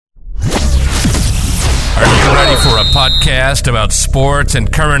Ready for a podcast about sports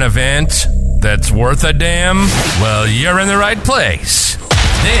and current events that's worth a damn? Well, you're in the right place.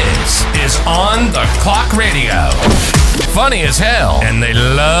 This is On the Clock Radio. Funny as hell, and they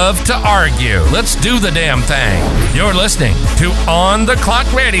love to argue. Let's do the damn thing. You're listening to On the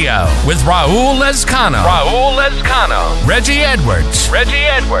Clock Radio with Raul Lezcano, Reggie Edwards,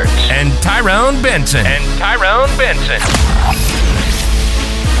 and Tyrone Benson,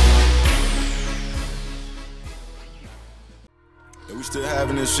 We still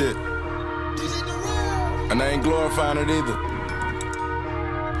having this shit, and I ain't glorifying it either.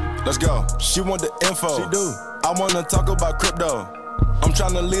 Let's go. She want the info. She do. I wanna talk about crypto. I'm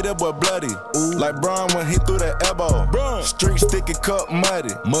tryna lead that boy bloody. Ooh. Like Brian when he threw that elbow. Bruh. Street sticky cup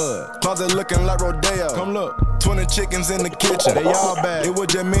muddy. Mud. Closet looking like Rodeo. Come look. 20 chickens in the kitchen. They all bad. It was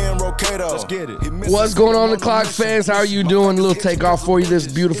just me and Rocato. Let's get it. What's going on, the Clock fans? How are you doing? A little takeoff for you this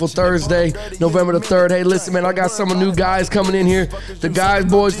beautiful Thursday, November the 3rd. Hey, listen, man, I got some new guys coming in here. The guys,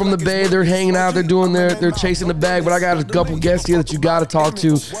 boys from the Bay, they're hanging out. They're chasing the bag. But I got a couple guests here that you got to talk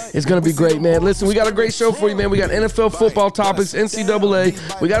to. It's going to be great, man. Listen, we got a great show for you, man. We got NFL football topics, NCAA.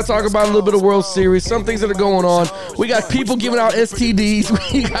 We got to talk about a little bit of World Series, some things that are going on. We got people giving out STDs.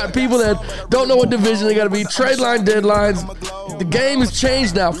 We got people that don't know what division they got to be. Trade line deadlines. The game has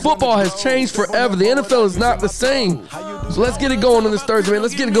changed now. Football has changed forever. The NFL is not the same. So let's get it going on this Thursday, man.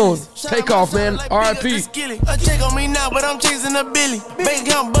 Let's get it going. Take off, man. R.I.P. A check on me now, but I'm chasing a Billy. Bank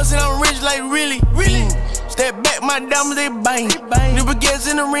account busting, I'm rich like really. Step back, my diamonds, they bang. New baguettes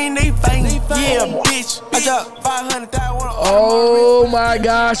in the ring, they fight. Yeah, bitch. I got 500,000. Oh, my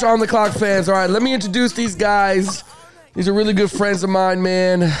gosh. On the Clock fans. All right, let me introduce these guys. These are really good friends of mine,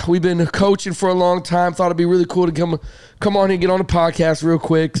 man. We've been coaching for a long time. Thought it'd be really cool to come on here and get on the podcast real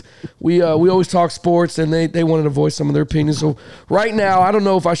quick. We always talk sports, and they wanted to voice some of their opinions. So right now, I don't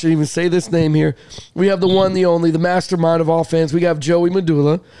know if I should even say this name here. We have the one, the only, the mastermind of all fans. We have Joey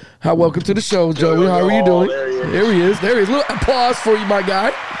Medulla. Welcome to the show, Joey. How are you doing? There he is. There he is. Little applause for you, my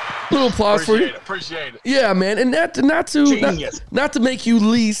guy. Little applause for you. Appreciate it. Yeah, man, and not to make you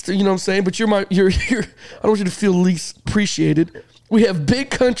least, you know what I'm saying, but you're I don't want you to feel least appreciated. We have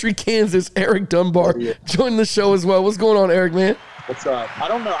Big Country, Kansas, Eric Dunbar joining the show as well. What's going on, Eric, man? What's up? I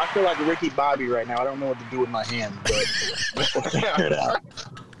don't know. I feel like Ricky Bobby right now. I don't know what to do with my hand, but we'll figure it out.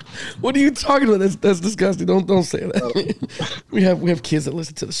 What are you talking about? That's disgusting. Don't say that. We have kids that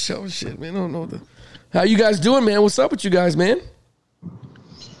listen to the show and shit, man. I don't know how you guys doing, man. What's up with you guys, man?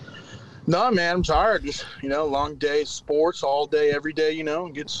 No, man, I'm tired. Just, long day, sports all day, every day,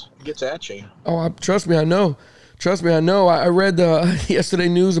 it gets at you. Oh, trust me, I know. I read yesterday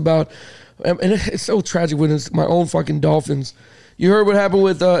news about, and it's so tragic when it's my own fucking Dolphins. You heard what happened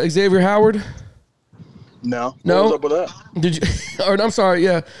with Xavier Howard? No? No? What was up with that? Did you? Or I'm sorry,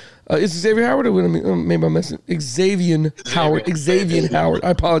 yeah. Is it Xavier Howard? Or maybe I'm messing. Xavier Howard. I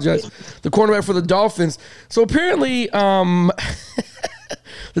apologize. The cornerback for the Dolphins. So apparently,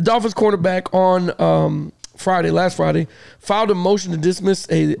 the Dolphins cornerback on last Friday, filed a motion to dismiss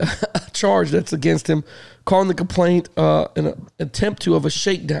a charge that's against him, calling the complaint an attempt of a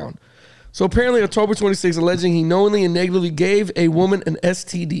shakedown. So apparently, October 26, alleging he knowingly and negatively gave a woman an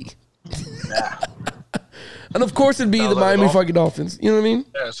STD. And of course, it'd be the Miami fucking Dolphins. You know what I mean?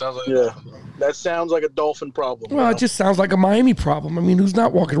 Yeah, it sounds like that sounds like a Dolphin problem. Well, it just sounds like a Miami problem. I mean, who's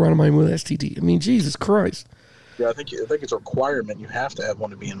not walking around in Miami with an STD? I mean, Jesus Christ. Yeah, I think it's a requirement. You have to have one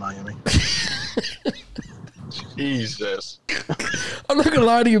to be in Miami. Jesus. I'm not gonna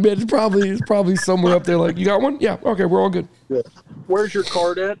lie to you, man. It's probably somewhere up there. Like, you got one? Yeah. Okay, we're all good. Yeah. Where's your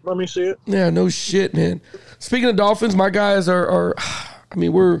card at? Let me see it. Yeah. No shit, man. Speaking of Dolphins, my guys are. I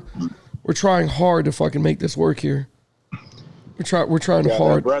mean, we're trying hard to fucking make this work here. We're trying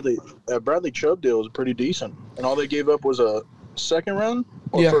hard. That Bradley Chubb deal was pretty decent, and all they gave up was a second round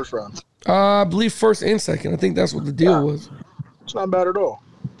or first round. I believe first and second. I think that's what the deal was. It's not bad at all.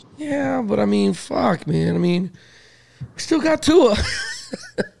 Yeah, but I mean, fuck, man. I mean, we still got Tua.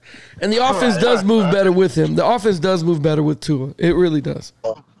 And the offense does move better with him. The offense does move better with Tua. It really does. You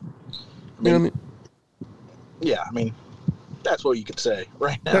know what I mean? Yeah, I mean, that's what you could say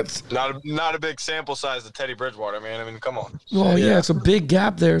right now. That's not a big sample size to Teddy Bridgewater, man. I mean, come on. Oh, yeah, it's a big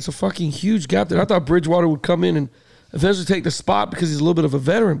gap there. It's a fucking huge gap there. I thought Bridgewater would come in and eventually take the spot because he's a little bit of a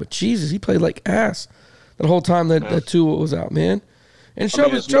veteran. But, Jesus, he played like ass that whole time that Tua was out, man. And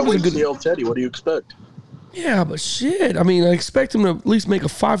Chubb is a good... The old Teddy, what do you expect? Yeah, but shit. I mean, I expect him to at least make a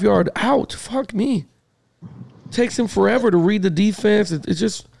 5-yard out. Fuck me. Takes him forever to read the defense.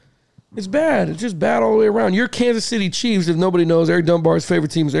 It's bad. It's just bad all the way around. You're Kansas City Chiefs. If nobody knows, Eric Dunbar's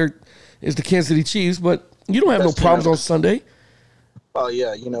favorite team is the Kansas City Chiefs, but you don't have no problems on Sunday. Oh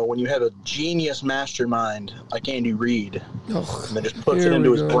yeah, when you have a genius mastermind like Andy Reid, and then just puts it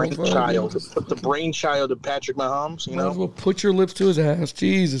into his brainchild, put the brainchild of Patrick Mahomes. Might as well put your lips to his ass.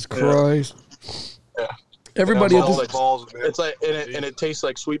 Jesus Christ. Yeah. Everybody at this, it's like and it tastes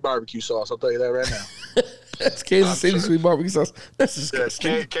like sweet barbecue sauce. I'll tell you that right now. That's Kansas City sweet barbecue sauce. That's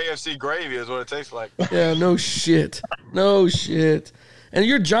disgusting. KFC gravy is what it tastes like. Yeah, no shit. No shit. And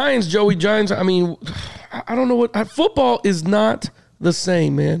your Giants, Joey Giants, I mean, I don't know what football is not the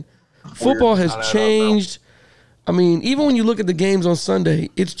same, man. Football has changed. I mean, even when you look at the games on Sunday,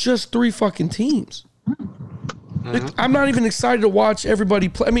 it's just 3 fucking teams. I'm not even excited to watch everybody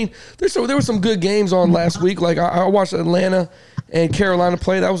play. I mean, there were some good games on last week. Like I watched Atlanta and Carolina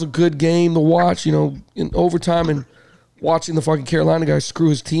play. That was a good game to watch, in overtime and watching the fucking Carolina guy screw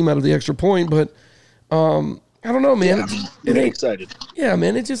his team out of the extra point. But I don't know, man. It ain't excited. Yeah,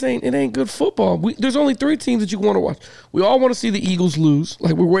 man. It just ain't. It ain't good football. There's only 3 teams that you want to watch. We all want to see the Eagles lose.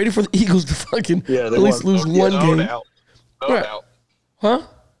 Like we're waiting for the Eagles to fucking at least lose one game. No doubt. Huh?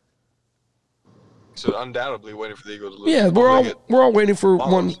 So undoubtedly waiting for the Eagles to lose. Yeah, we're all waiting for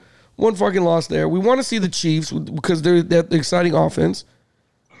one fucking loss there. We want to see the Chiefs because they're that exciting offense,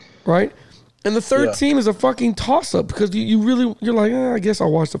 right? And the third team is a fucking toss up because you're like, I guess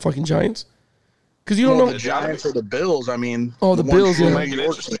I'll watch the fucking Giants. Because you don't know the Giants or the Bills. I mean, the Bills. Yeah. Make it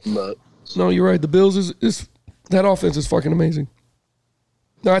interesting, but no, you're right. The Bills is that offense is fucking amazing.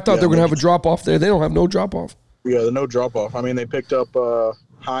 No, I thought they were gonna have a drop off there. They don't have no drop off. Yeah, the no drop off. I mean, they picked up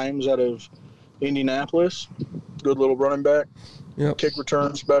Himes out of Indianapolis, good little running back. Yep. Kick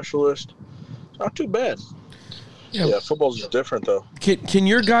return specialist. Not too bad. Yep. Yeah, football's just different though. Can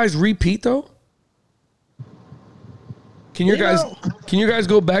your guys repeat though? Can your guys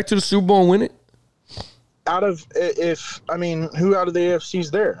go back to the Super Bowl and win it? Who out of the AFC's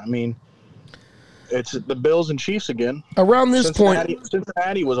there? I mean, it's the Bills and Chiefs again. Around this point,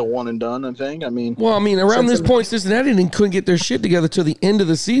 Cincinnati was a one and done, I think. Around this point, Cincinnati couldn't get their shit together till the end of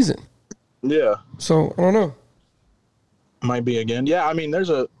the season. Yeah. So I don't know. Might be again. Yeah, I mean, there's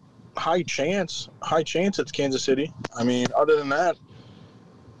a high chance it's Kansas City. I mean, other than that,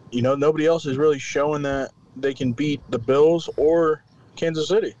 nobody else is really showing that they can beat the Bills or Kansas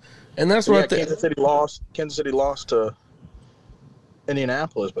City. And that's what Kansas City lost to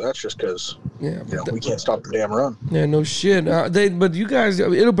Indianapolis, but that's just because we can't stop the damn run. Yeah, no shit. But you guys,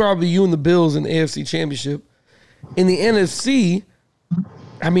 it'll probably be you and the Bills in the AFC Championship. In the NFC,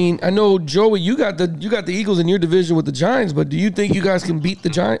 I mean, I know Joey, you got the Eagles in your division with the Giants, but do you think you guys can beat the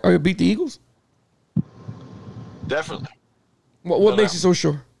Giants or beat the Eagles? Definitely. What makes you so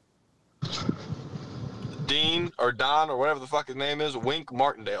sure? Dean or Don or whatever the fuck his name is, Wink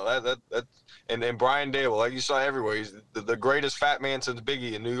Martindale. And Brian Dable, like you saw everywhere. He's the greatest fat man since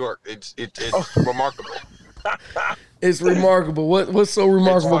Biggie in New York. It's remarkable. It's remarkable. What's so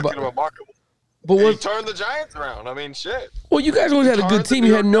remarkable about it? Remarkable. But he turned the Giants around. I mean, shit. Well, you guys always had a good team.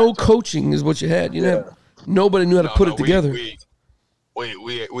 You had no coaching, is what you had. Nobody knew how to put it together.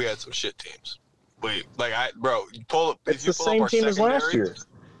 We had some shit teams. You pull up. It's the same team as last year.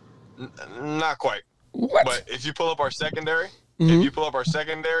 Not quite. What? But if you pull up our secondary,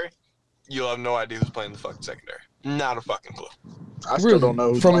 you'll have no idea who's playing the fucking secondary. Not a fucking clue. I still don't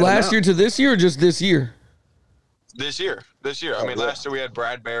know. From last year to this year, or just this year? This year. I mean, last year we had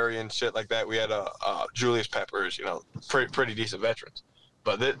Bradbury and shit like that. We had Julius Peppers, pretty decent veterans.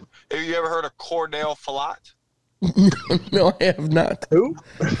 But have you ever heard of Cordell Flott? No, I have not. Who?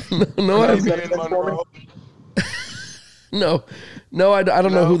 No, I have not. No, I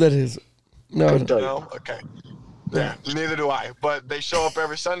don't know who that is. No. Okay. Yeah, neither do I. But they show up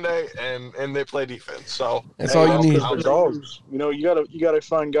every Sunday and they play defense. So that's all you need. They're dogs. You gotta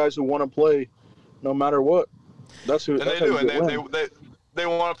find guys who want to play, no matter what. That's who. And they do. And they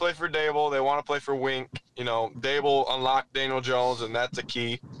want to play for Dable. They want to play for Wink. Dable unlocked Daniel Jones, and that's a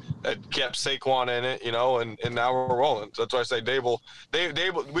key that kept Saquon in it. And now we're rolling. So that's why I say Dable.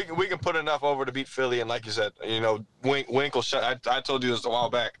 We can put enough over to beat Philly, and like you said, Wink will shut. I told you this a while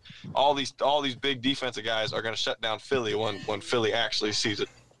back. All these big defensive guys are going to shut down Philly when Philly actually sees it.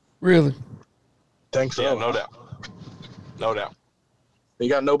 Really? Think so? Yeah, no doubt. You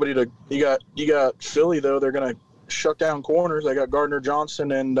got nobody to. You got Philly though. They're going to shut down corners. They got Gardner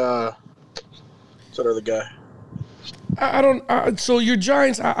Johnson and what's that other guy? I don't. So your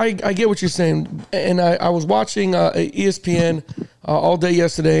Giants, I get what you're saying, and I was watching ESPN all day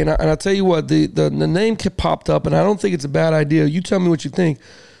yesterday, and I tell you what, the name popped up, and I don't think it's a bad idea. You tell me what you think.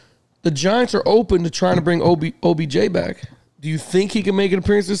 The Giants are open to trying to bring OBJ back. Do you think he can make an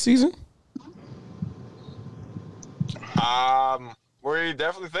appearance this season? We're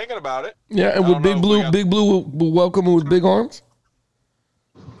definitely thinking about it. Yeah, and with Big Blue will welcome him with big arms.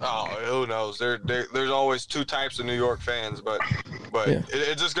 Oh, who knows? There's always two types of New York fans, but Yeah.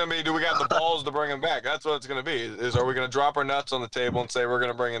 it's just gonna be, do we got the balls to bring him back? That's what it's gonna be. Are we gonna drop our nuts on the table and say we're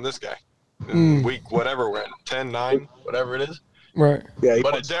gonna bring in this guy in week whatever we're in, 10, 9, whatever it is? Right. Yeah,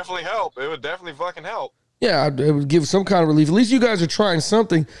 But it definitely help. It would definitely fucking help. Yeah, it would give some kind of relief. At least you guys are trying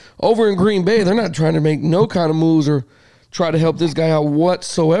something. Over in Green Bay, they're not trying to make no kind of moves or try to help this guy out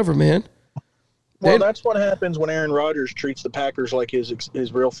whatsoever, man. Well, that's what happens when Aaron Rodgers treats the Packers like his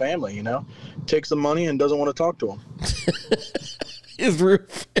real family, you know? Takes the money and doesn't want to talk to them.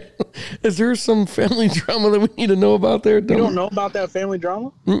 Is there some family drama that we need to know about there? You don't know about that family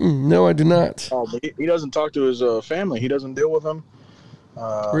drama? No, I do not. Oh, but he doesn't talk to his family. He doesn't deal with them.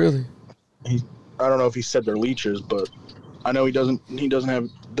 Really? I don't know if he said they're leeches, but I know he doesn't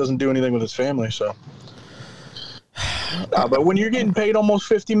do anything with his family, so. But when you're getting paid almost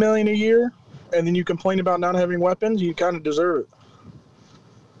 $50 million a year, and then you complain about not having weapons, you kind of deserve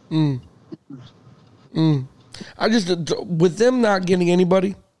it. I just, with them not getting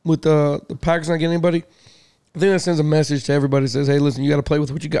anybody, with the Packers not getting anybody, I think that sends a message to everybody that says, hey, listen, you got to play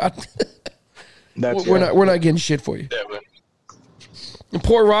with what you got. We're not getting shit for you. Yeah, man. And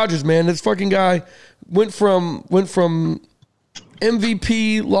poor Rodgers, man, this fucking guy went from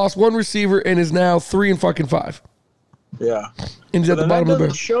MVP, lost one receiver, and is now 3-5. Yeah. And he's at the bottom of the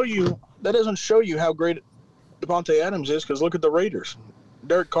barrel. That doesn't show you how great Devontae Adams is, because look at the Raiders.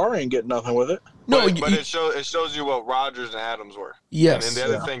 Derek Carr ain't getting nothing with it. No, but it shows you what Rodgers and Adams were. Yes. And the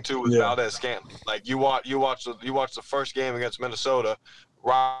other thing too was Valdez-Scantling. Like you watch the first game against Minnesota.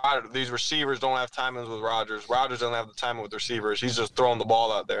 These receivers don't have timings with Rodgers. Rodgers doesn't have the timing with receivers. He's just throwing the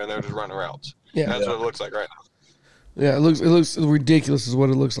ball out there and they're just running routes. Yeah, that's what it looks like right now. Yeah, it looks ridiculous, is what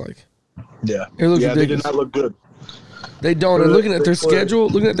it looks like. Yeah, it looks ridiculous. They did not look good. They don't. And looking at their schedule,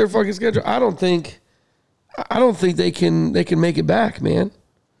 looking at their fucking schedule, I don't think they can make it back, man.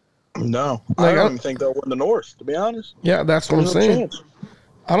 No, I don't even think they'll win the North, to be honest. Yeah, that's what I'm saying.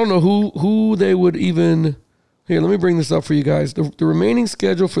 I don't know who they would even. Here, let me bring this up for you guys. The remaining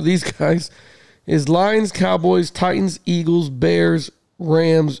schedule for these guys is Lions, Cowboys, Titans, Eagles, Bears,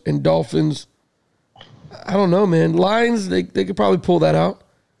 Rams, and Dolphins. I don't know, man. Lions, they could probably pull that out.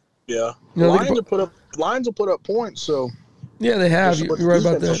 Yeah, you know, Lions will put up points. So yeah, they have. You're right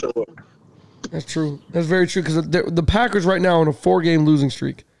about that. That's true. That's very true, because the Packers right now are on a 4-game losing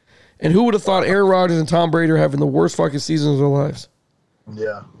streak. And who would have thought Aaron Rodgers and Tom Brady are having the worst fucking seasons of their lives?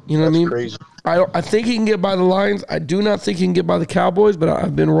 Yeah. You know what I mean? Crazy. I think he can get by the Lions. I do not think he can get by the Cowboys, but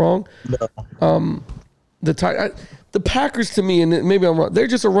I've been wrong. No. The Packers, to me, and maybe I'm wrong, they're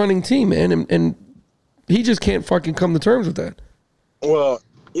just a running team, man, and he just can't fucking come to terms with that. Well,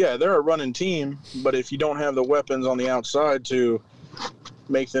 yeah, they're a running team, but if you don't have the weapons on the outside to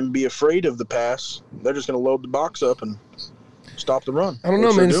make them be afraid of the pass, they're just going to load the box up and stop the run. I don't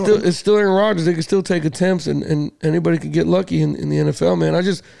know, man. It's still Aaron Rodgers. They can still take attempts, and anybody could get lucky in the NFL, man.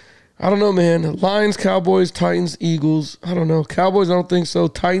 I don't know, man. Lions, Cowboys, Titans, Eagles. I don't know. Cowboys, I don't think so.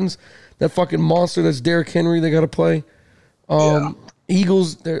 Titans, that fucking monster that's Derrick Henry, they got to play.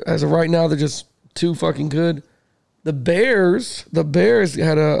 Eagles, as of right now, they're just too fucking good. The Bears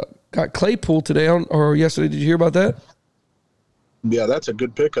got Claypool today or yesterday. Did you hear about that? Yeah, that's a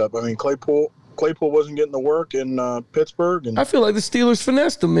good pickup. I mean, Claypool wasn't getting the work in Pittsburgh. And I feel like the Steelers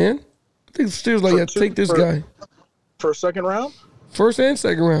finessed him, man. I think the Steelers take this guy. For a second round? First and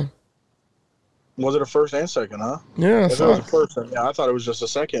second round. Was it a first and second, huh? Yeah, I thought it was a first. Yeah, I thought it was just a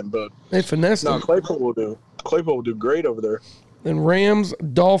second, but they finessed him. Claypool will do great over there. And Rams,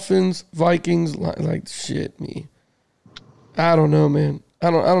 Dolphins, Vikings, like shit, me. I don't know, man. I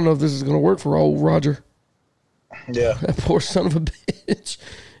don't know if this is gonna work for old Roger. Yeah, that poor son of a bitch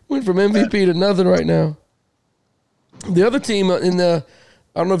went from MVP to nothing right now. The other team I don't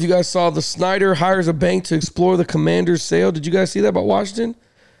know if you guys saw, the Snyder hires a bank to explore the Commanders' sale. Did you guys see that about Washington?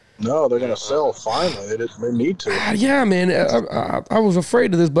 No, they're going to sell finally. They need to. Yeah, man. I was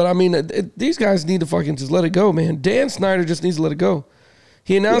afraid of this, but I mean, these guys need to fucking just let it go, man. Dan Snyder just needs to let it go.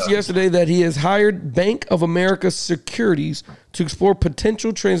 He announced yesterday that he has hired Bank of America Securities to explore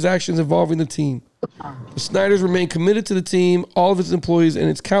potential transactions involving the team. The Snyders remain committed to the team, all of its employees, and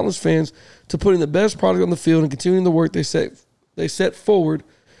its countless fans to putting the best product on the field and continuing the work they set forward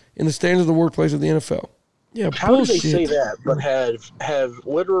in the standards of the workplace of the NFL. Yeah, how bullshit. do they say that, but have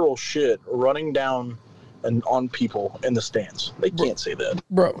literal shit running down and on people in the stands? They can't say that,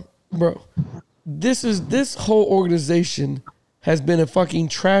 bro. This whole organization has been a fucking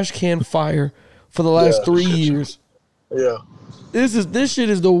trash can fire for the last 3 years. Yeah. This shit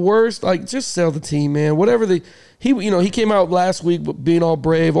is the worst. Like, just sell the team, man. Whatever he came out last week being all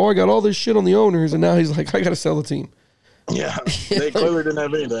brave. Oh, I got all this shit on the owners, and now he's like, I got to sell the team. Yeah, they clearly didn't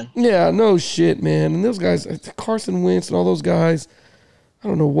have anything. Yeah, no shit, man. And those guys, Carson Wentz and all those guys, I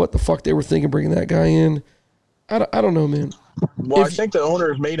don't know what the fuck they were thinking bringing that guy in. I don't know, man. Well, I think the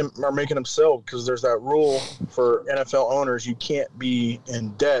owners are making him sell because there's that rule for NFL owners: you can't be in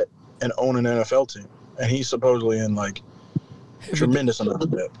debt and own an NFL team. And he's supposedly in like tremendous amount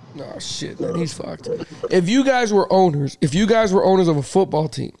of debt. Oh shit, man, he's fucked. If you guys were owners of a football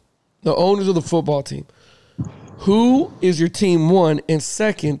team, the owners of the football team, who is your team, one? And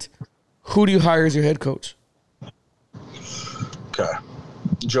second, who do you hire as your head coach? Okay.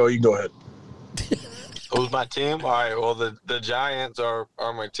 Joe, you go ahead. Who's my team? All right. Well, the Giants are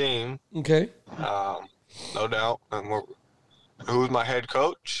my team. Okay. No doubt. And who's my head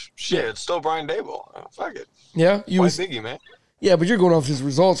coach? Shit, it's still Brian Dable. Fuck it. Yeah, Why Biggie, man? Yeah, but you're going off his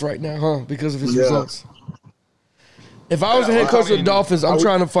results right now, huh? Because of his results. If I was the head coach of the Dolphins, I'm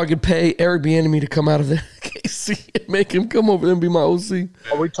trying to fucking pay Eric Bieniemy to come out of the KC and make him come over there and be my OC.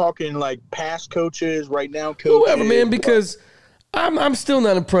 Are we talking like past coaches, right now coaches? Whoever, man, because I'm still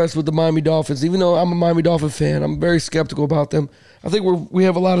not impressed with the Miami Dolphins. Even though I'm a Miami Dolphin fan, I'm very skeptical about them. I think we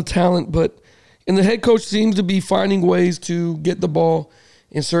have a lot of talent, and the head coach seems to be finding ways to get the ball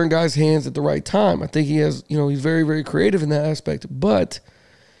in certain guys' hands at the right time. I think he has, he's very, very creative in that aspect. But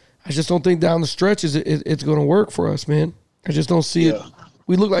I just don't think down the stretch it's going to work for us, man. I just don't see it.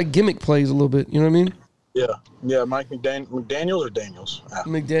 We look like gimmick plays a little bit. You know what I mean? Yeah. Mike McDaniels or Daniels?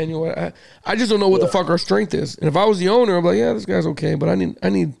 McDaniel. I just don't know what the fuck our strength is. And if I was the owner, I'm like, yeah, this guy's okay, but I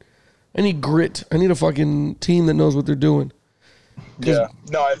need grit. I need a fucking team that knows what they're doing. Yeah.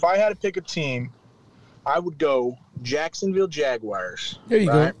 No, if I had to pick a team, I would go Jacksonville Jaguars. There you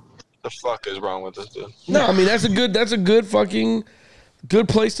go. The fuck is wrong with this dude? No, I mean that's a good fucking good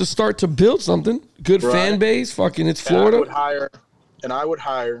place to start to build something. Good fan base. Fucking it's Florida. And I would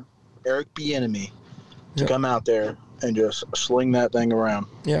hire Eric Bieniemy to come out there and just sling that thing around.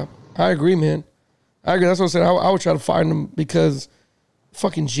 Yeah, I agree, man. I agree. That's what I said. I would try to find him because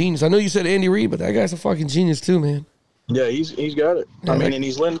fucking genius. I know you said Andy Reid, but that guy's a fucking genius too, man. Yeah, he's got it. Yeah, I mean, and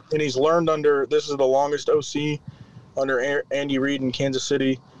he's learned under. This is the longest OC under Andy Reid in Kansas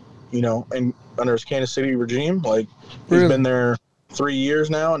City. And under his Kansas City regime, like he's been there 3 years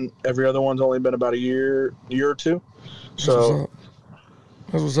now, and every other one's only been about a year or two. So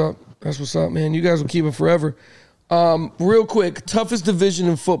that's what's up, man. You guys will keep it forever. Real quick, toughest division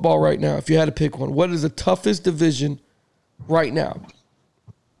in football right now. If you had to pick one, what is the toughest division right now?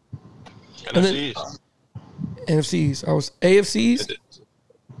 NFCs. NFCs. I was AFCs.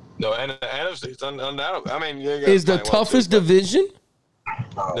 No, NFCs. I mean, is the toughest division?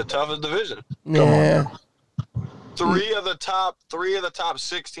 The toughest division. Yeah. Three of the top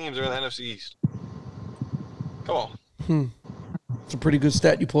 6 teams are in the NFC East. Come on. It's a pretty good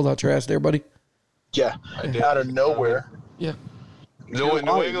stat you pulled out your ass there, buddy. Yeah, out of nowhere. Yeah. New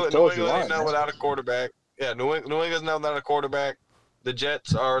England ain't now without a quarterback. Yeah, New England's now without a quarterback. The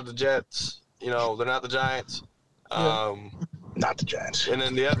Jets are the Jets. They're not the Giants. Not the Giants. And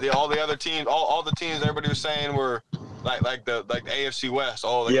then all the other teams, all the teams everybody was saying were like the AFC West.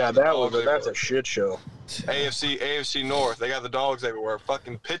 That's a shit show. AFC North. They got the dogs everywhere.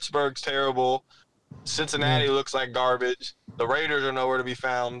 Fucking Pittsburgh's terrible. Cincinnati looks like garbage. The Raiders are nowhere to be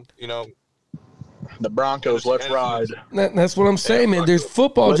found. The Broncos, let's ride. That's what I'm saying, man. There's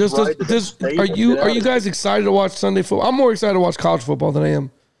football. Are you guys excited to watch Sunday football? I'm more excited to watch college football than I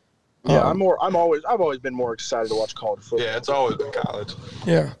am. Yeah, I've always been more excited to watch college football. Yeah, it's always been college.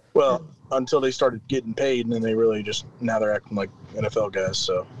 Yeah. Well, until they started getting paid, and then they really now they're acting like NFL guys.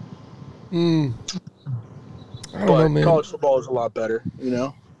 So. I don't know, man. College football is a lot better,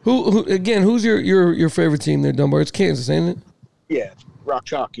 Who again? Who's your favorite team there, Dunbar? It's Kansas, ain't it? Yeah, Rock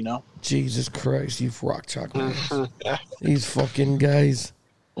Chalk. Jesus Christ, you Rock Chalk. These fucking guys.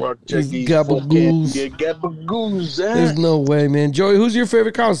 These gabagoos. Gabagoos. There's no way, man. Joey, who's your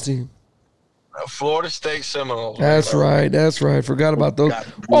favorite college team? Florida State Seminoles. That's right. Forgot about those.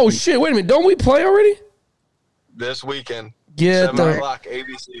 Oh shit! Wait a minute. Don't we play already? This weekend. 7 o'clock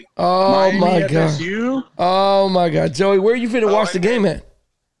ABC. Oh Miami, my god. FSU? Oh my god, Joey, where are you finna watch the game at?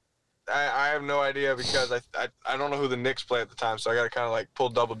 I have no idea because I don't know who the Knicks play at the time, so I got to kind of pull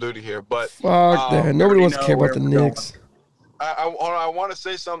double duty here. But fuck that. Nobody wants to care about the Knicks. I want to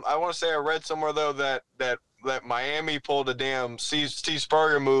say something. I want to say I read somewhere though that Miami pulled a damn Steve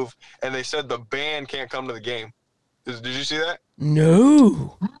Spurrier move, and they said the band can't come to the game. Did you see that?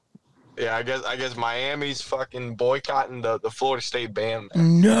 No. Yeah, I guess Miami's fucking boycotting the Florida State band.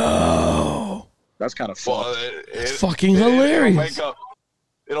 No. That's kind of fun. Well, it's fucking hilarious.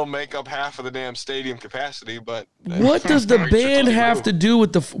 It'll make up half of the damn stadium capacity, but what does the band have to do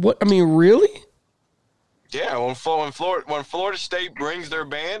with what? I mean, really? Yeah, when Florida State brings their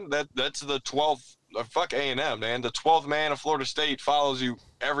band, that's the 12th. Fuck A&M, man. The 12th man of Florida State follows you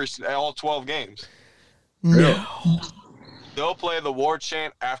all 12 games. No. They'll play the war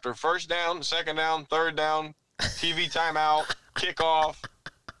chant after first down, second down, third down, TV timeout, kickoff.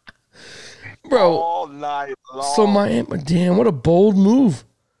 Bro. All night long. So Miami, damn, what a bold move.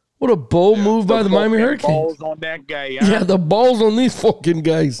 What a bold move by the Miami Hurricanes. Balls on that guy. Yeah, the balls on these fucking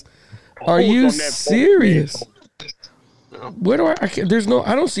guys. Are you serious? Where do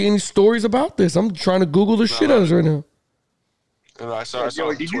I don't see any stories about this. I'm trying to Google the shit out of this right now. I saw it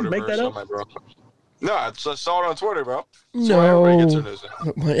on Did Twitter. you make that up? No, I saw it on Twitter, bro. No. Everybody gets their news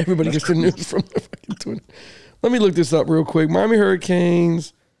now. Everybody gets their news from their fucking Twitter. Let me look this up real quick. Miami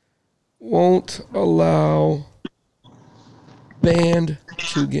Hurricanes won't allow band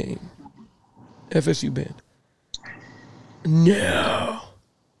to game. FSU band. No.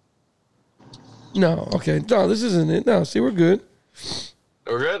 No, okay. No, this isn't it. No, see, we're good.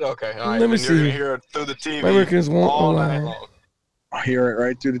 We're good? Okay. All right. Let me You're see. going to hear it through the TV. Americans won't all night allow. long. I hear it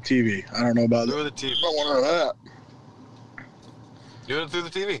right through the TV. I don't know about Through that. the TV. I don't want to know that. Do it through the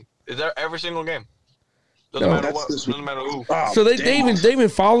TV. Is there every single game? No, Doesn't matter that's what. this week. Doesn't matter who. Oh, So they damn. even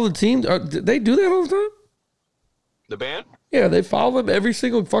follow the team? They do that all the time? The band? Yeah, they follow them every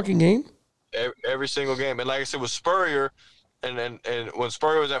single fucking game? Every single game. And like I said, with Spurrier, and when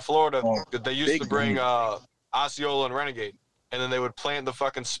Spurrier was at Florida, they used big to bring game. Osceola and Renegade. And then they would plant the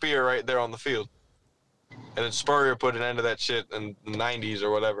fucking spear right there on the field. And then Spurrier put an end to that shit in the 90s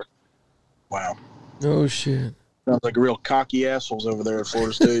or whatever. Wow. Oh, shit. Sounds like real cocky assholes over there at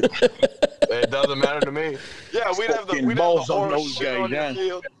Florida State. It doesn't matter to me. Yeah, we'd have the Balls on horse those shit guys, on your yeah.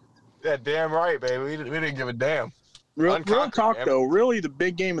 field. Yeah, damn right, baby. We didn't give a damn. Real Unconquered, talk, man. though. Really, the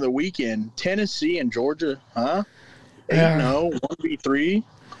big game of the weekend, Tennessee and Georgia, huh? Yeah. 8-0, 1v3.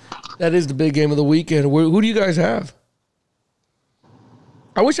 That is the big game of the weekend. Who do you guys have?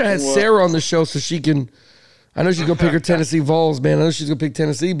 I wish I had Well- Sarah on the show so she can. I know she's gonna pick her Tennessee Vols, man. I know she's gonna pick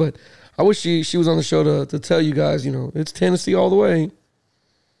Tennessee, but I wish she was on the show to tell you guys, it's Tennessee all the way.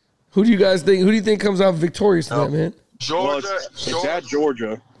 Who do you guys think? Who do you think comes out victorious to that, man? Georgia. Well, it's at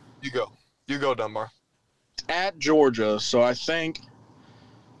Georgia. You go, Dunbar. At Georgia, so I think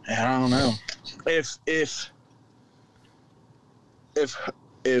I don't know if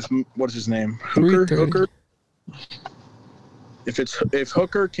what's his name, Hooker. 3:30. If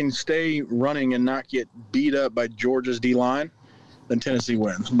Hooker can stay running and not get beat up by Georgia's D line, then Tennessee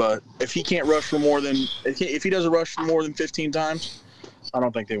wins. But if he can't rush for more than if he doesn't rush for more than 15 times, I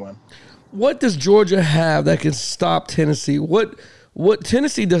don't think they win. What does Georgia have that can stop Tennessee? What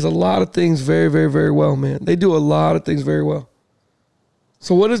Tennessee does a lot of things very, very, very well, man. They do a lot of things very well.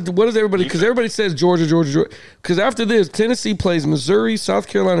 So what is everybody? Because everybody says Georgia. Because after this, Tennessee plays Missouri, South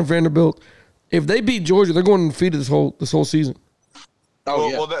Carolina, Vanderbilt. If they beat Georgia, they're going undefeated this whole season. Oh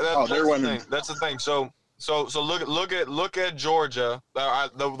yeah. Well, that's they're the winning. thing. That's the thing. So look at Georgia.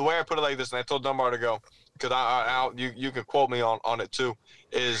 The way I put it like this, and I told Dunbar to go because you can quote me on it too.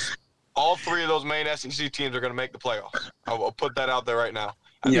 Is all three of those main SEC teams are going to make the playoffs. I'll put that out there right now.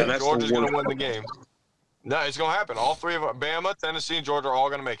 I think that's Georgia's the going to worst. win the game. No, it's going to happen. All three of them, Bama, Tennessee, and Georgia are all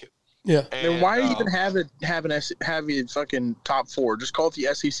going to make it. Yeah. Then And, why even have a fucking top four? Just call it the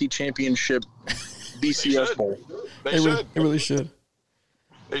SEC Championship BCS should. Bowl. They should. They really should.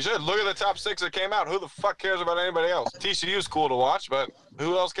 They should. Look at the top six that came out. Who the fuck cares about anybody else? TCU is cool to watch, but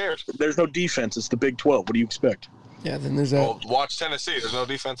who else cares? There's no defense. It's the Big 12. What do you expect? Yeah, then there's that. Well, watch Tennessee. There's no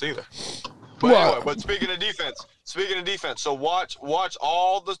defense either. But Well- anyway, but speaking of defense, so watch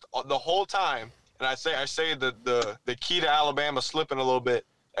all the whole time. And I say the key to Alabama slipping a little bit.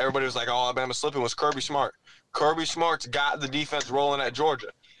 Everybody was like, "Oh, Alabama slipping," was Kirby Smart. Kirby Smart's got the defense rolling at Georgia.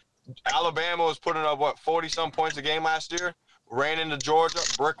 Alabama was putting up 40-some points a game last year. Ran into Georgia,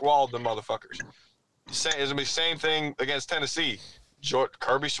 brick walled the motherfuckers. It's gonna be the same thing against Tennessee.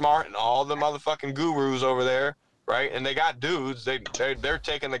 Kirby Smart and all the motherfucking gurus over there, right? And they got dudes. They're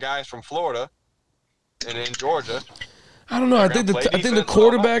taking the guys from Florida and in Georgia. I don't know. I They're think gonna play the defense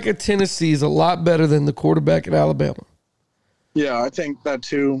quarterback at Tennessee is a lot better than the quarterback at Alabama. Yeah, I think that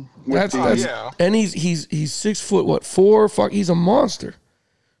too. With yeah. And he's 6 foot 4? Fuck, he's a monster.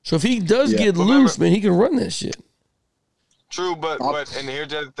 So if he does get But loose, man, he can run that shit. True, but and here's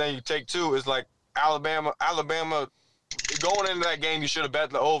the other thing you take too is like Alabama going into that game you should have bet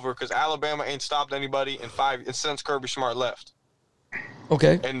the over because Alabama ain't stopped anybody since Kirby Smart left.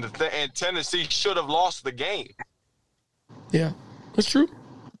 Okay. And and Tennessee should have lost the game. Yeah, that's true.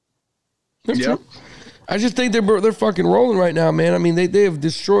 That's Yeah. true. I just think they're fucking rolling right now, man. I mean, they have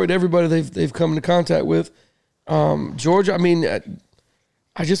destroyed everybody they've come into contact with. Georgia, I mean,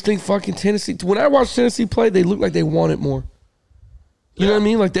 I just think fucking Tennessee. When I watch Tennessee play, they look like they want it more. You know what I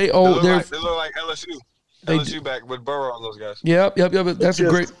mean? Like they look like LSU. LSU back with Burrow on those guys. Yep. That's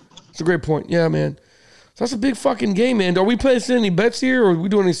a great point. Yeah, man. So that's a big fucking game, man. Are we placing any bets here, or are we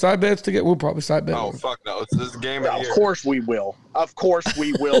doing any side bets to get? We'll probably side bet. Oh fuck no! It's this game of the year. Of course we will.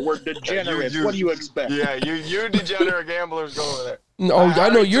 We're degenerates. What do you expect? Yeah, you degenerate gamblers go over there. No, I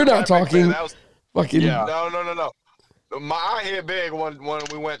know you're not talking. Fucking No. I hit big when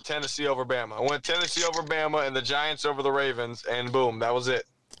we went Tennessee over Bama. I went Tennessee over Bama and the Giants over the Ravens, and boom, that was it.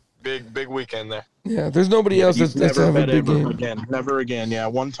 Big weekend there. Yeah, there's nobody else that's having a big game. Again. Never again. Yeah,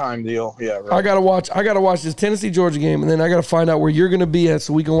 one-time deal. Yeah, right. I gotta watch this Tennessee-Georgia game, and then I gotta find out where you're gonna be at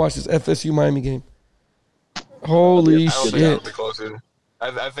so we can watch this FSU-Miami game. Holy shit!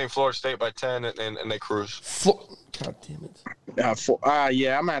 I think Florida State by 10, and they cruise. God damn it. Yeah,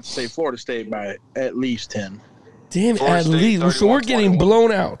 I'm gonna have to say Florida State by at least 10. Damn it, at least. So we're getting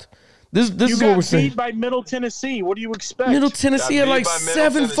blown out. This is what we're saying. You got beat by Middle Tennessee. What do you expect? Middle Tennessee had like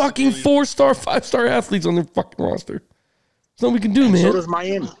 7 fucking 4-star, 5-star athletes on their fucking roster. That's all we can do, man. So does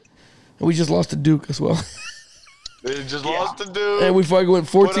Miami. And we just lost to Duke as well. They just lost to Duke. And we fucking went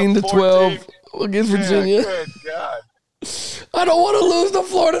 14-12 against Virginia. Good God. I don't want to lose to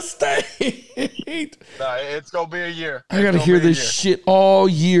Florida State. Nah, it's going to be a year. I got to hear this shit all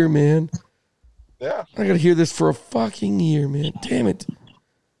year, man. Yeah. I got to hear this for a fucking year, man. Damn it.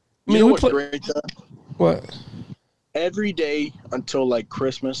 I mean, what's great, though? What? Every day until, like,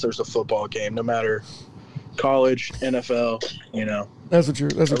 Christmas, there's a football game, no matter college, NFL, you know. That's what you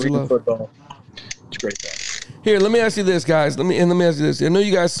love. Football. It's great, though. Here, let me ask you this, guys. Let me ask you this. I know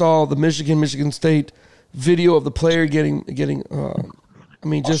you guys saw the Michigan State video of the player getting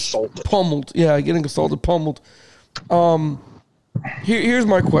just assaulted. Pummeled. Yeah, getting assaulted, pummeled. Here's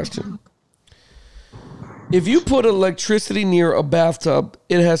my question. If you put electricity near a bathtub,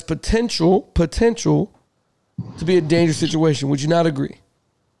 it has potential to be a dangerous situation. Would you not agree?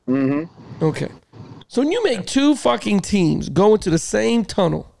 Mm-hmm. Okay. So when you make 2 fucking teams go into the same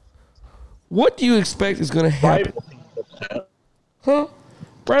tunnel, what do you expect is going to happen? Huh?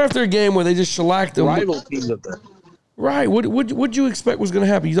 Right after a game where they just shellacked them. Rival teams up there. Right. What you expect was going to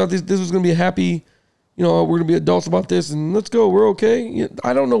happen? You thought this was going to be a happy, we're going to be adults about this and let's go. We're okay.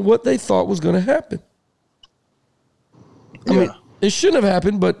 I don't know what they thought was going to happen. I mean, it shouldn't have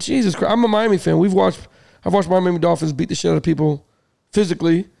happened, but Jesus Christ. I'm a Miami fan. I've watched Miami Dolphins beat the shit out of people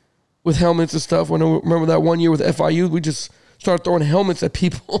physically with helmets and stuff. Remember that one year with FIU? We just started throwing helmets at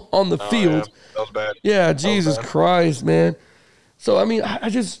people on the field. Yeah. That was bad. Yeah, Jesus Christ, man. So, I mean, I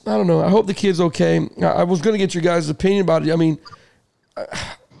don't know. I hope the kid's okay. I was going to get your guys' opinion about it. I mean,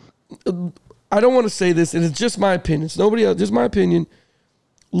 I don't want to say this, and it's just my opinion. It's nobody else, just my opinion.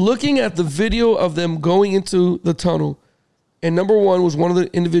 Looking at the video of them going into the tunnel, and number one was one of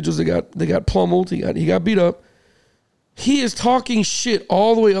the individuals that got pummeled. He got beat up. He is talking shit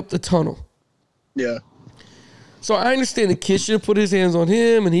all the way up the tunnel. Yeah. So I understand the kid should have put his hands on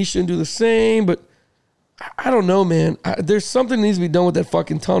him, and he shouldn't do the same, but I don't know, man. There's something that needs to be done with that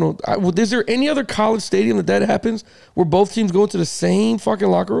fucking tunnel. Is there any other college stadium that happens where both teams go into the same fucking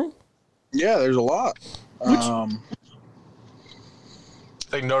locker room? Yeah, there's a lot. I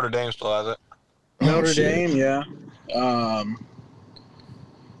think Notre Dame still has it. Notre Dame, yeah. I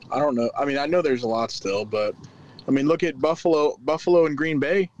don't know. I mean, I know there's a lot still, but I mean, look at Buffalo and Green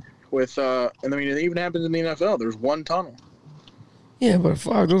Bay with, and I mean, it even happens in the NFL. There's one tunnel. Yeah, but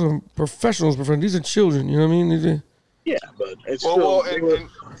fuck, those are professionals. These are children. You know what I mean? Yeah, but it's and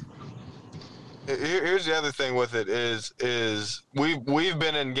here's the other thing with it is we've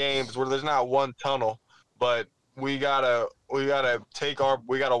been in games where there's not one tunnel, but we gotta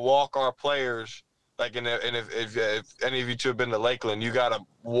walk our players. Like, and if any of you two have been to Lakeland, you gotta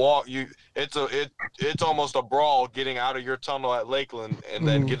walk. It's almost a brawl getting out of your tunnel at Lakeland and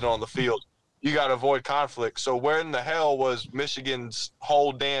then getting on the field. You got to avoid conflict. So where in the hell was Michigan's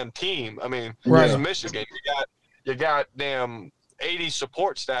whole damn team? I mean, It's Michigan. You got damn 80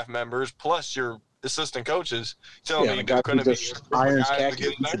 support staff members plus your assistant coaches. Tell me, couldn't be irons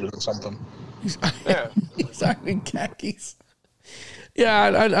khakis or something? Yeah, he's ironing khakis. Yeah,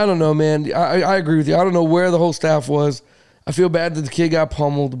 I don't know, man. I agree with you. I don't know where the whole staff was. I feel bad that the kid got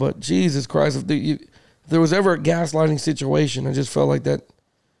pummeled, but Jesus Christ, if there was ever a gaslighting situation, I just felt like that.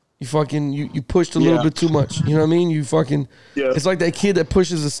 You pushed a little bit too much. You know what I mean? It's like that kid that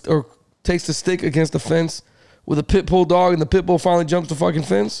pushes or takes the stick against the fence with a pit bull dog, and the pit bull finally jumps the fucking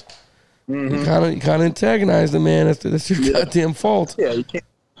fence. Mm-hmm. You kind of antagonized the man. That's your goddamn fault. Yeah,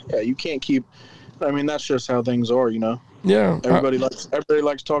 you can't keep. I mean, that's just how things are, you know. Yeah. Everybody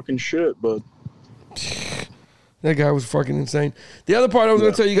likes talking shit, but That guy was fucking insane. The other part I was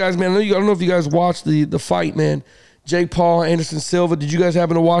going to tell you guys, man, I don't know if you guys watched the fight, man. Jake Paul, Anderson Silva. Did you guys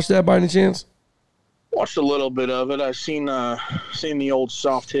happen to watch that by any chance? Watched a little bit of it. I've seen the old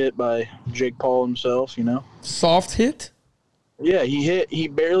soft hit by Jake Paul himself, you know. Soft hit? Yeah, he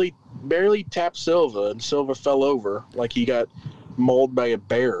barely tapped Silva, and Silva fell over like he got mauled by a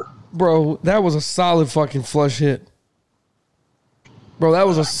bear. Bro, that was a solid fucking flush hit. Bro, that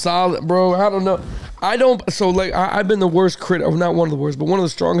was a solid, bro. I don't know. I've been the worst critic, or not one of the worst, but one of the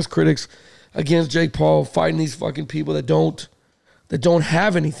strongest critics against Jake Paul, fighting these fucking people that don't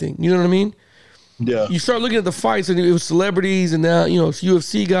have anything. You know what I mean? Yeah. You start looking at the fights, and it was celebrities, and now, you know, it's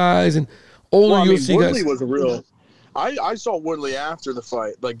UFC guys and older UFC guys. Woodley was a real. I saw Woodley after the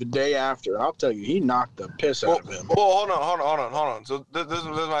fight, like the day after. I'll tell you, he knocked the piss out of him. Well, hold on. So this is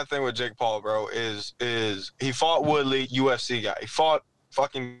my thing with Jake Paul, bro. Is he fought Woodley, UFC guy. He fought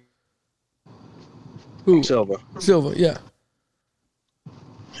fucking Who? Silva, yeah.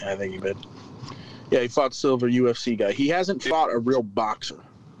 I think he did. Yeah, he fought Silva, UFC guy. He hasn't fought a real boxer.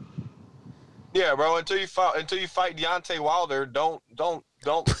 Yeah, bro. Until you fight Deontay Wilder, don't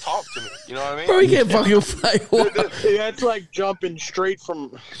talk to me. You know what I mean? Bro, he can't fucking fight. That's like jumping straight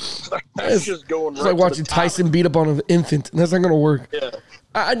from. That's just going. It's like watching Tyson beat up on an infant. That's not gonna work. Yeah.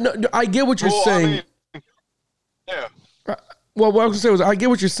 I get what you're saying. Yeah. Well, what I was gonna say was I get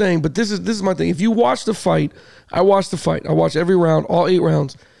what you're saying, but this is my thing. If you watch the fight, I watched the fight. I watched every round, all 8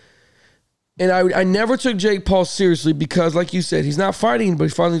 rounds. And I never took Jake Paul seriously because, like you said, he's not fighting, but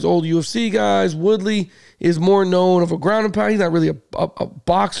he's fighting these old UFC guys. Woodley is more known of a ground and pound. He's not really a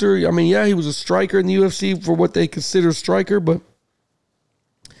boxer. I mean, yeah, he was a striker in the UFC for what they consider a striker, but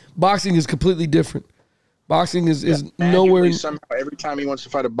boxing is completely different. Boxing is nowhere. Somehow, every time he wants to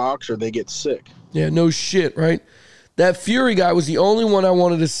fight a boxer, they get sick. Yeah, no shit, right? That Fury guy was the only one I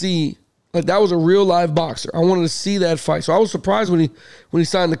wanted to see. Like, that was a real live boxer. I wanted to see that fight. So I was surprised when he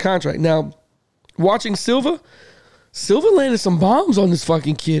signed the contract. Now, watching Silva landed some bombs on this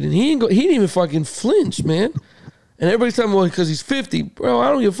fucking kid, and he didn't even fucking flinch, man. And everybody's telling me, well, because he's 50. Bro, I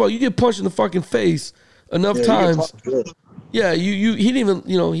don't give a fuck. You get punched in the fucking face enough times. Yeah, you he didn't even,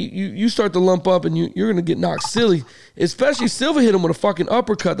 you know, you start to lump up and you're going to get knocked silly. Especially Silva hit him with a fucking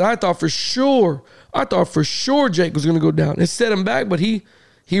uppercut that I thought for sure Jake was going to go down. It set him back, but he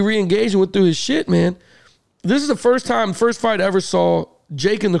re-engaged and went through his shit, man. This is the first fight I ever saw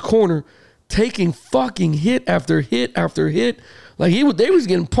Jake in the corner taking fucking hit after hit after hit. Like they was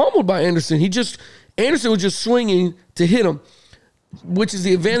getting pummeled by Anderson. Anderson was just swinging to hit him, which is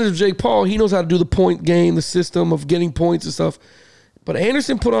the advantage of Jake Paul. He knows how to do the point game, the system of getting points and stuff. But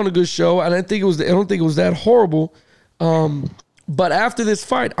Anderson put on a good show, and I don't think it was that horrible. But after this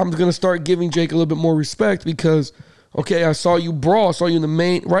fight, I'm going to start giving Jake a little bit more respect because, okay, I saw you brawl. I saw you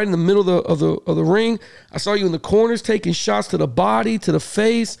right in the middle of the ring. I saw you in the corners taking shots to the body, to the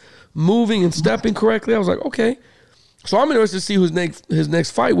face, moving and stepping correctly. I was like, okay. So I'm interested to see his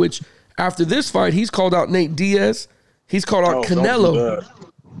next fight, which after this fight, he's called out Nate Diaz. He's called out Canelo.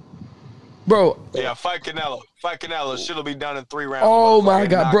 Bro. Yeah, fight Canelo. Shit'll be done in 3 rounds. Oh, my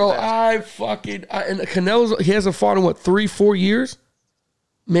God, bro. And Canelo's, he hasn't fought in, 3-4 years?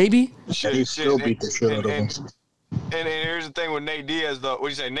 Maybe? He still beat the shit out of him. And here's the thing with Nate Diaz, though. What do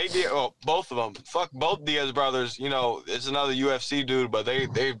you say? Nate Diaz, both of them. Fuck both Diaz brothers. You know, it's another UFC dude, but they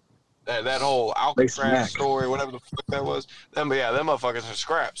that whole Alcatraz story, whatever the fuck that was. Them motherfuckers are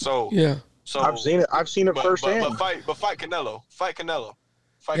scrap. So yeah. So I've seen it firsthand. But fight Canelo. Fight Canelo.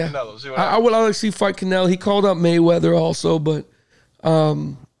 Yeah. Canelo. See what I would like to see fight Canelo. He called out Mayweather also, but I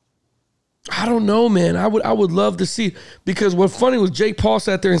don't know, man. I would love to see, because what's funny was Jake Paul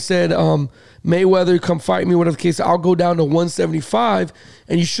sat there and said, Mayweather, come fight me, whatever the case. I'll go down to 175,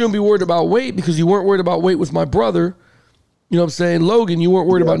 and you shouldn't be worried about weight because you weren't worried about weight with my brother. You know what I'm saying? Logan, you weren't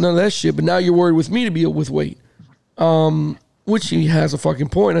worried about none of that shit, but now you're worried with me to be with weight. Which he has a fucking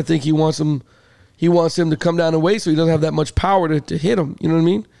point. I think he wants him to come down in weight so he doesn't have that much power to hit him. You know what I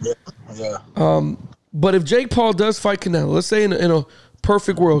mean? Yeah. But if Jake Paul does fight Canelo, let's say in a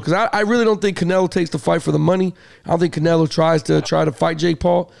perfect world, because I really don't think Canelo takes the fight for the money. I don't think Canelo tries to fight Jake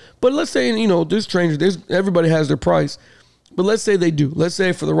Paul. But let's say, there's strangers, everybody has their price. But let's say they do. Let's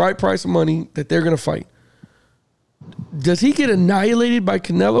say for the right price of money that they're going to fight. Does he get annihilated by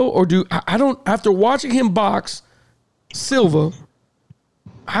Canelo, or I don't, after watching him box Silva,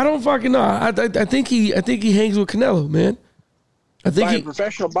 I don't fucking know. I think he hangs with Canelo, man. I think a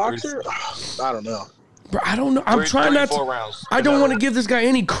professional boxer? I don't know. Bro, I don't know. I'm trying not to. Rounds. I don't want to give this guy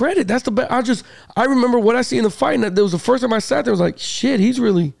any credit. That's the best. I remember what I see in the fight, and that was the first time I sat there. I was like, shit, he's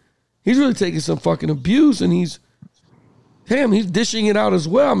really taking some fucking abuse, and he's dishing it out as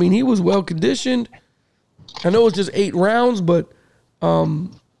well. I mean, he was well conditioned. I know it's just 8 rounds, but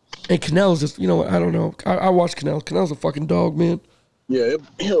and Canelo's just, you know what, I don't know. I watch Canelo. Canelo's a fucking dog, man. Yeah,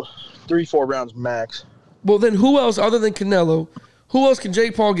 he'll 3-4 rounds max. Well, then who else other than Canelo, who else can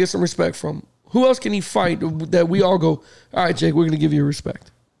Jake Paul get some respect from? Who else can he fight that we all go, all right, Jake, we're going to give you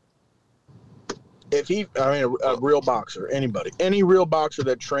respect? If a real boxer, anybody, any real boxer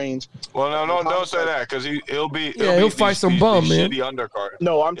that trains. Well, no, don't say that because he'll fight some bum, man. Shitty undercard.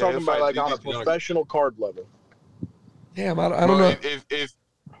 No, I'm talking about like on a professional card level. Damn, I don't know.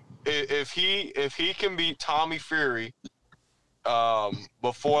 If he can beat Tommy Fury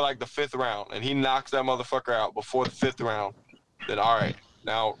before like the 5th round and he knocks that motherfucker out before the 5th round, then all right,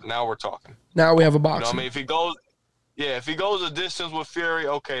 now we're talking. Now we have a boxer. You know what I mean, if he goes a distance with Fury,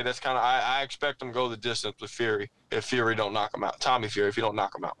 okay, that's kind of I expect him to go the distance with Fury if Fury don't knock him out. Tommy Fury, if you don't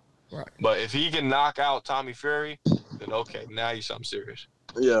knock him out. Right. But if he can knock out Tommy Fury, then okay, now you're something serious.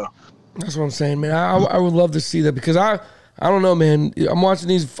 Yeah. That's what I'm saying, man. I would love to see that because I don't know, man. I'm watching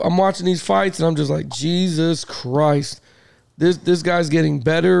these fights and I'm just like, Jesus Christ. This guy's getting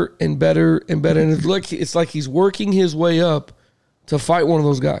better and better and better, and it's like he's working his way up to fight one of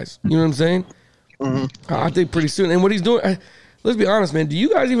those guys. You know what I'm saying? Mm-hmm. I think pretty soon. And what he's doing, let's be honest, man. Do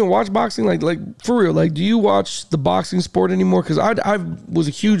you guys even watch boxing? Like for real? Like, do you watch the boxing sport anymore? Because I was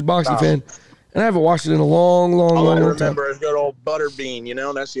a huge boxing fan, and I haven't watched it in a long All I time. remember is good old Butterbean. You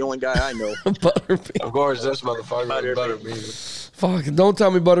know, that's the only guy I know. Butterbean. Of course, this motherfucker Butterbean. Fuck! Don't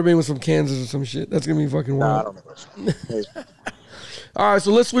tell me Butterbean was from Kansas or some shit. That's gonna be fucking wild. Nah, I don't know. All right,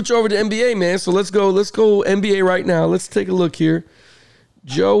 so let's switch over to NBA, man. So let's go NBA right now. Let's take a look here.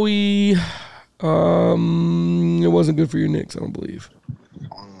 Joey, it wasn't good for your Knicks, I don't believe.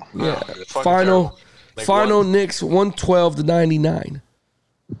 Yeah, final Knicks 112-99.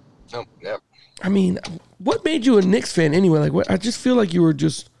 Nope. Yep. I mean, what made you a Knicks fan anyway? Like, what? I just feel like you were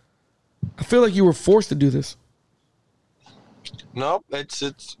forced to do this. No,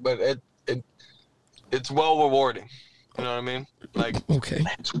 it's well rewarding. You know what I mean? Like, okay,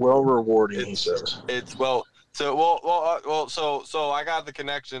 it's well rewarding. He says it's well. So I got the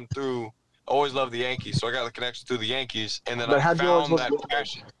connection through. Always loved the Yankees, so I got the connection through the Yankees, and then I found that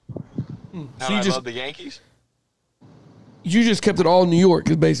passion. So you love the Yankees. You just kept it all New York.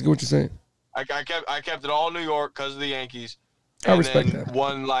 Is basically what you're saying. I kept it all New York because of the Yankees. I respect that.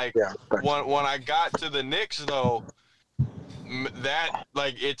 When I got to the Knicks though, that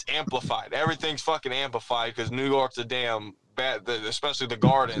like it's amplified. Everything's fucking amplified because New York's a damn bad, especially the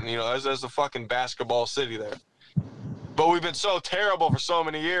Garden. You know, there's a fucking basketball city there. But we've been so terrible for so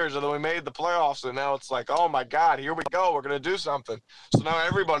many years, and then we made the playoffs, and now it's like, oh my God, here we go. We're gonna do something. So now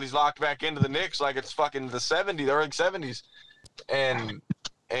everybody's locked back into the Knicks like it's fucking the '70s, early '70s, but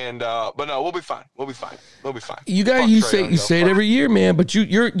no, we'll be fine. We'll be fine. You say it every year, man. But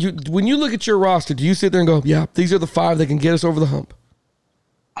you when you look at your roster, do you sit there and go, yeah, these are the 5 that can get us over the hump?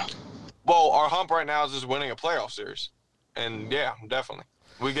 Well, our hump right now is just winning a playoff series, and yeah, definitely,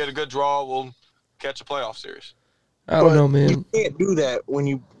 we get a good draw, we'll catch a playoff series. I don't know, man. You can't do that when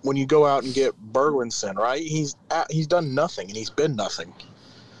you go out and get Berglinson, right? He's done nothing and he's been nothing.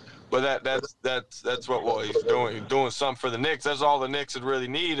 But that's what he's doing. He's doing something for the Knicks. That's all the Knicks would really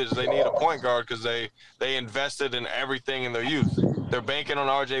need is they need a point guard because they invested in everything in their youth. They're banking on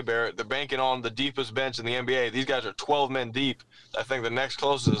R.J. Barrett. They're banking on the deepest bench in the NBA. These guys are 12 men deep. I think the next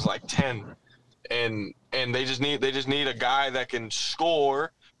closest is like 10, and they just need a guy that can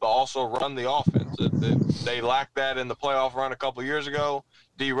score but also run the offense. They lacked that in the playoff run a couple years ago.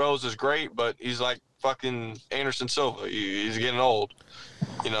 D Rose is great, but he's like fucking Anderson Silva. He's getting old,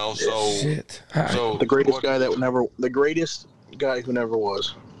 you know. So, shit. So the greatest guy who never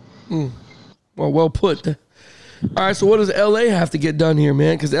was. Well put. All right, so what does LA have to get done here,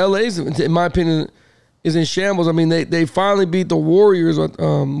 man? Because LA's, in my opinion, is in shambles. I mean, they finally beat the Warriors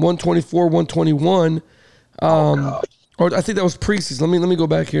 124-121. Or I think that was preseason. Let me go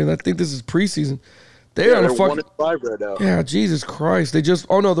back here. I think this is preseason. They're 1-5 right now. Yeah, Jesus Christ.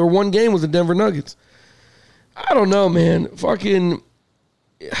 Their one game was the Denver Nuggets. I don't know, man. Fucking,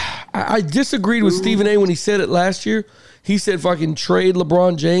 I disagreed with Stephen A. when he said it last year. He said fucking trade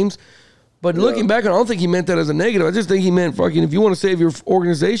LeBron James. But looking back, I don't think he meant that as a negative. I just think he meant fucking if you want to save your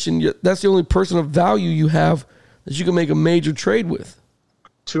organization, that's the only person of value you have that you can make a major trade with.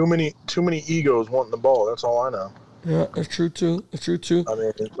 Too many egos wanting the ball. That's all I know. Yeah, that's true too. I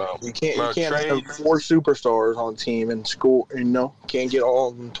mean, you can't have 4 superstars on a team and school. Can't get all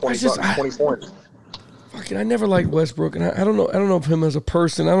of them 20 points. Fucking, I never liked Westbrook, and I don't know of him as a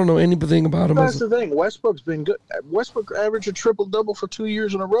person. I don't know anything about him. That's the thing. Westbrook's been good. Westbrook averaged a triple-double for 2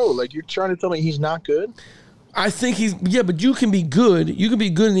 years in a row. Like, you're trying to tell me he's not good? I think but you can be good. You can be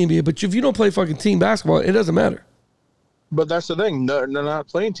good in the NBA, but if you don't play fucking team basketball, it doesn't matter. But that's the thing. They're not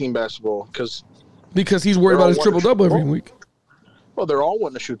playing team basketball because he's worried about his triple-double every week. Well, they're all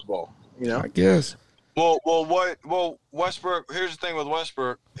wanting to shoot the ball, I guess. Well, Westbrook. Here's the thing with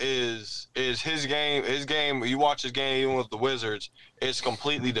Westbrook is his game. His game. You watch his game even with the Wizards. It's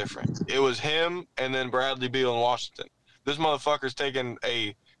completely different. It was him and then Bradley Beal in Washington. This motherfucker's taking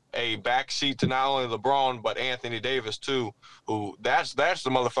a backseat to not only LeBron but Anthony Davis too. Who that's the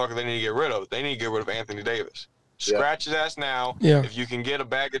motherfucker they need to get rid of. They need to get rid of Anthony Davis. Scratch his ass now. Yeah. If you can get a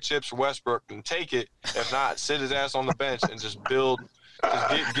bag of chips for Westbrook, then take it. If not, sit his ass on the bench and just build.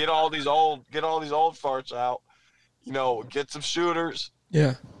 Just get all these old farts out. Get some shooters.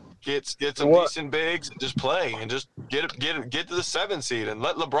 Yeah. Get some decent bigs and just play and just get to the 7th seed and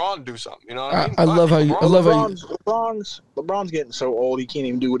let LeBron do something. You know what I mean? I love how you. LeBron's getting so old he can't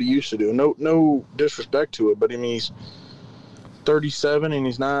even do what he used to do. No disrespect to it, but I mean he's 37 and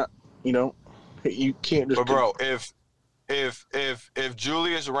he's not. You can't just. But bro, if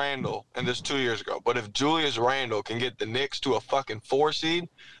Julius Randle, and this 2 years ago, but if Julius Randle can get the Knicks to a fucking 4 seed,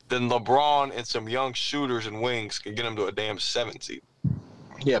 then LeBron and some young shooters and wings can get them to a damn 7 seed.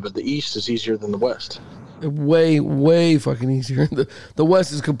 Yeah, but the East is easier than the West. Way, way fucking easier. The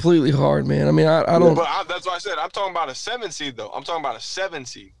West is completely hard, man. I mean, I don't. But that's why I said I'm talking about a 7 seed, though. I'm talking about a 7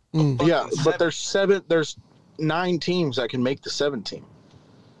 seed. Yeah, but there's 9 teams that can make the 7 team.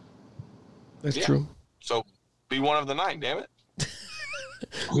 That's true. So be one of the 9, damn it.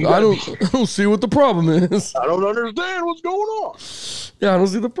 I don't see what the problem is. I don't understand what's going on. Yeah, I don't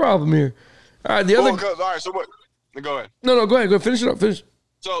see the problem here. All right, all right, so what? Go ahead. No, go ahead. Finish it up. Finish.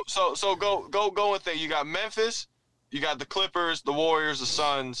 So go and think. You got Memphis, you got the Clippers, the Warriors, the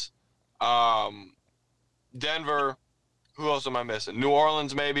Suns, Denver. Who else am I missing? New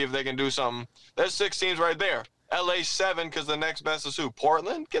Orleans, maybe, if they can do something. There's 6 teams right there. LA 7 because the next best is who?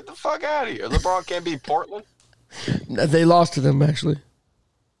 Portland? Get the fuck out of here. LeBron can't beat Portland. They lost to them, actually.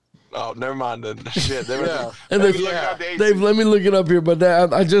 Oh, never mind. Then. Shit. Dave, let me look it up here. But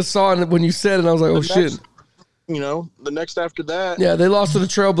I just saw it when you said it, and I was like, oh, shit. The next after that. Yeah, they lost to the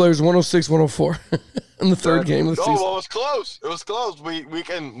Trailblazers 106-104 in the third game of the season. Oh, well, it was close.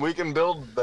 We can build